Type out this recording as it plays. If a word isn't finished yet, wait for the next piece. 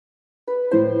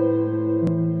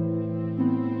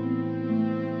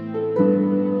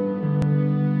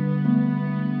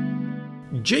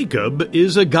Jacob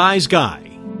is a guy's guy.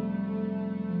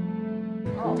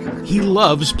 He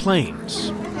loves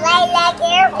planes. I like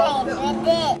airplanes with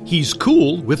it. He's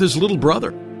cool with his little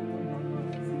brother.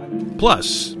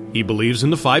 Plus, he believes in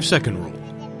the 5-second rule.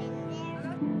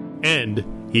 And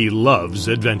he loves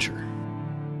adventure.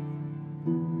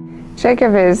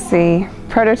 Jacob is the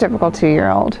prototypical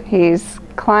 2-year-old. He's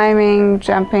climbing,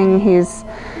 jumping. He's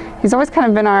always kind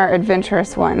of been our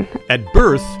adventurous one. At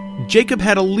birth, Jacob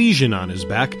had a lesion on his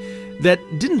back that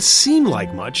didn't seem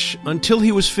like much until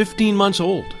he was 15 months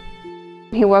old.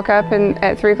 He woke up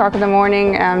at 3 o'clock in the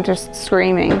morning just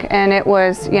screaming, and it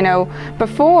was,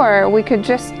 before we could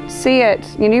just see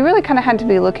it, you really kind of had to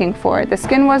be looking for it. The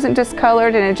skin wasn't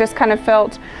discolored, and it just kind of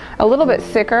felt a little bit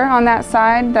thicker on that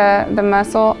side, the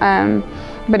muscle,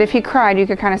 but if he cried, you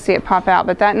could kind of see it pop out.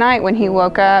 But that night when he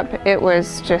woke up, it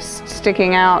was just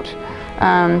sticking out,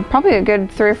 probably a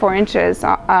good 3 or 4 inches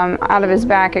out of his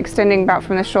back, extending about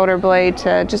from the shoulder blade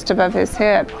to just above his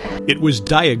hip. It was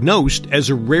diagnosed as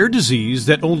a rare disease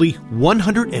that only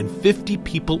 150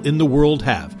 people in the world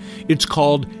have. It's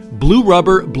called blue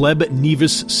rubber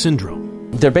bleb-Nevis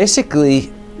syndrome. They're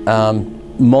basically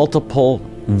multiple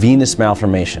venous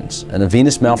malformations. And a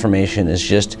venous malformation is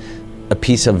just a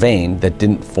piece of vein that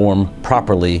didn't form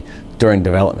properly during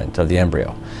development of the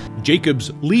embryo.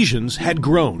 Jacob's lesions had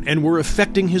grown and were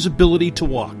affecting his ability to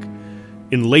walk.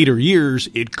 In later years,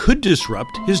 it could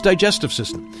disrupt his digestive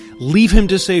system, leave him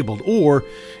disabled, or,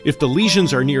 if the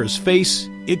lesions are near his face,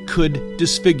 it could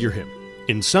disfigure him.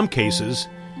 In some cases,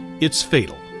 it's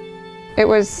fatal. It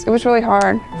was really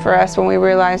hard for us when we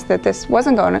realized that this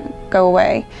wasn't going to go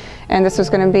away, and this was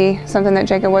going to be something that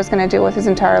Jacob was going to deal with his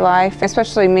entire life.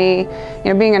 Especially me,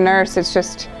 being a nurse, it's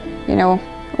just,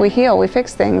 we heal, we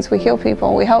fix things, we heal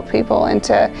people, we help people, and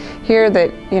to hear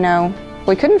that,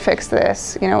 we couldn't fix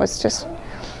this, it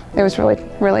was really,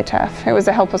 really tough. It was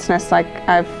a helplessness like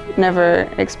I've never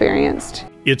experienced.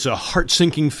 It's a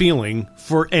heart-sinking feeling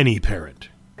for any parent.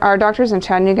 Our doctors in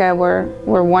Chattanooga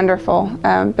were wonderful,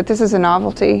 but this is a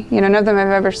novelty. None of them have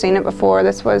ever seen it before.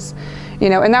 This was,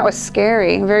 and that was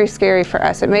scary, very scary for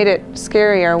us. It made it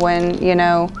scarier when,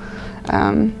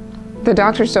 the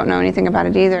doctors don't know anything about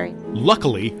it either.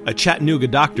 Luckily, a Chattanooga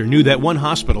doctor knew that one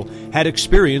hospital had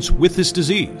experience with this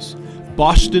disease,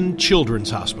 Boston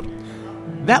Children's Hospital.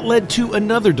 That led to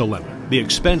another dilemma, the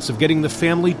expense of getting the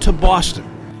family to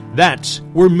Boston. That's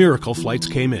where Miracle Flights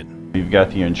came in. You've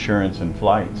got the insurance and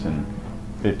flights, and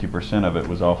 50% of it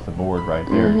was off the board right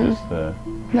there. Mm-hmm. Just the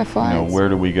flights. Where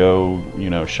do we go,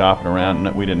 shopping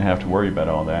around? We didn't have to worry about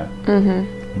all that.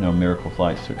 Mm-hmm. Miracle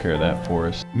Flights took care of that for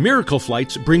us. Miracle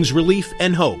Flights brings relief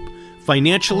and hope,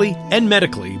 financially and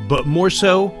medically, but more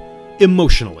so,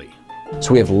 emotionally.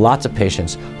 So we have lots of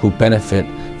patients who benefit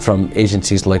from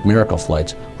agencies like Miracle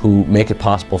Flights, who make it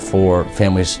possible for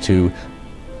families to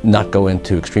not go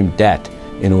into extreme debt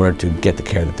in order to get the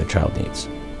care that their child needs.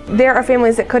 There are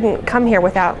families that couldn't come here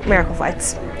without Miracle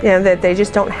Flights, that they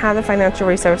just don't have the financial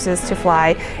resources to fly,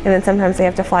 and then sometimes they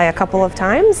have to fly a couple of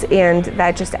times, and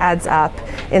that just adds up.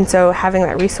 And so having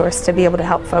that resource to be able to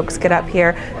help folks get up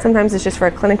here, sometimes it's just for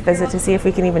a clinic visit to see if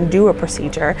we can even do a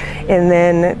procedure, and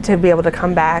then to be able to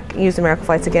come back, use the Miracle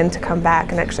Flights again to come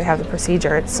back and actually have the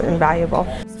procedure, it's invaluable.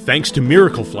 Thanks to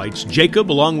Miracle Flights,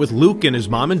 Jacob, along with Luke and his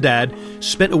mom and dad,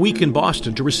 spent a week in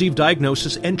Boston to receive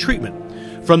diagnosis and treatment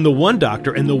from the one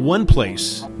doctor and the one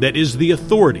place that is the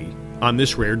authority on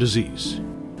this rare disease.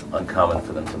 Uncommon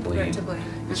for them to bleed.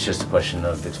 It's just a question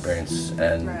of experience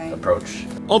and approach.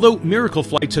 Although Miracle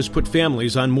Flights has put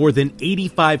families on more than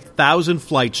 85,000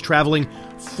 flights traveling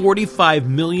 45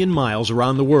 million miles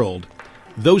around the world,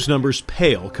 those numbers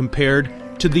pale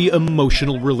compared to the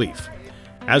emotional relief.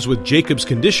 As with Jacob's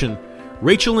condition,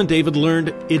 Rachel and David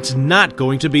learned it's not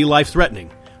going to be life-threatening,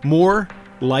 more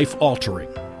life-altering.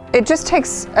 It just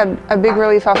takes a big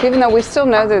relief off, even though we still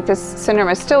know that this syndrome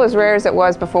is still as rare as it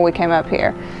was before we came up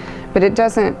here. But it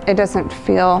doesn't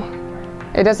feel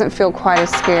quite as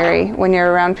scary when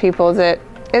you're around people that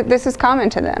this is common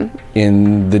to them.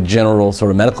 In the general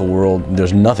sort of medical world,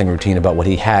 there's nothing routine about what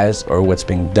he has or what's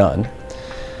being done.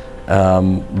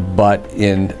 But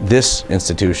in this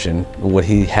institution, what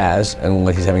he has and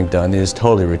what he's having done is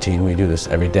totally routine. We do this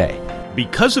every day.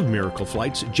 Because of Miracle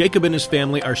Flights, Jacob and his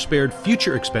family are spared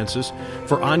future expenses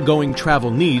for ongoing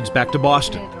travel needs back to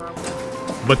Boston.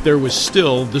 But there was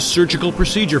still the surgical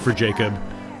procedure for Jacob,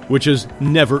 which is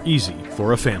never easy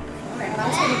for a family.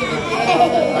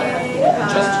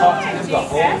 Just talk to him the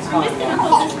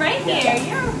whole time. Right here,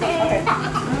 you're okay.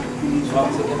 Talk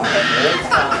to him the whole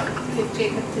time. give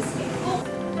Jacob to stand.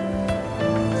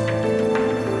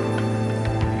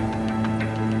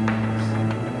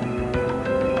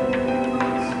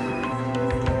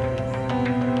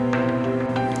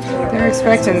 They're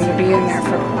expecting to be in there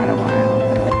for quite a while.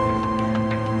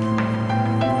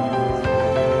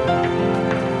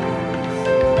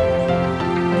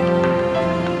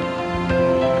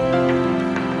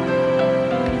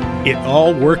 It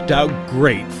all worked out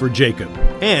great for Jacob,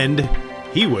 and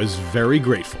he was very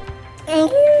grateful.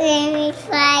 Thank you, Miracle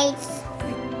Flights.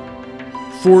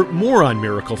 For more on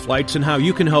Miracle Flights and how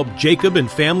you can help Jacob and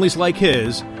families like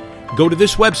his, go to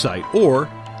this website or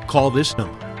call this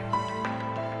number.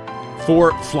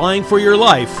 For Flying for Your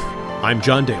Life, I'm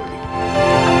John Daly.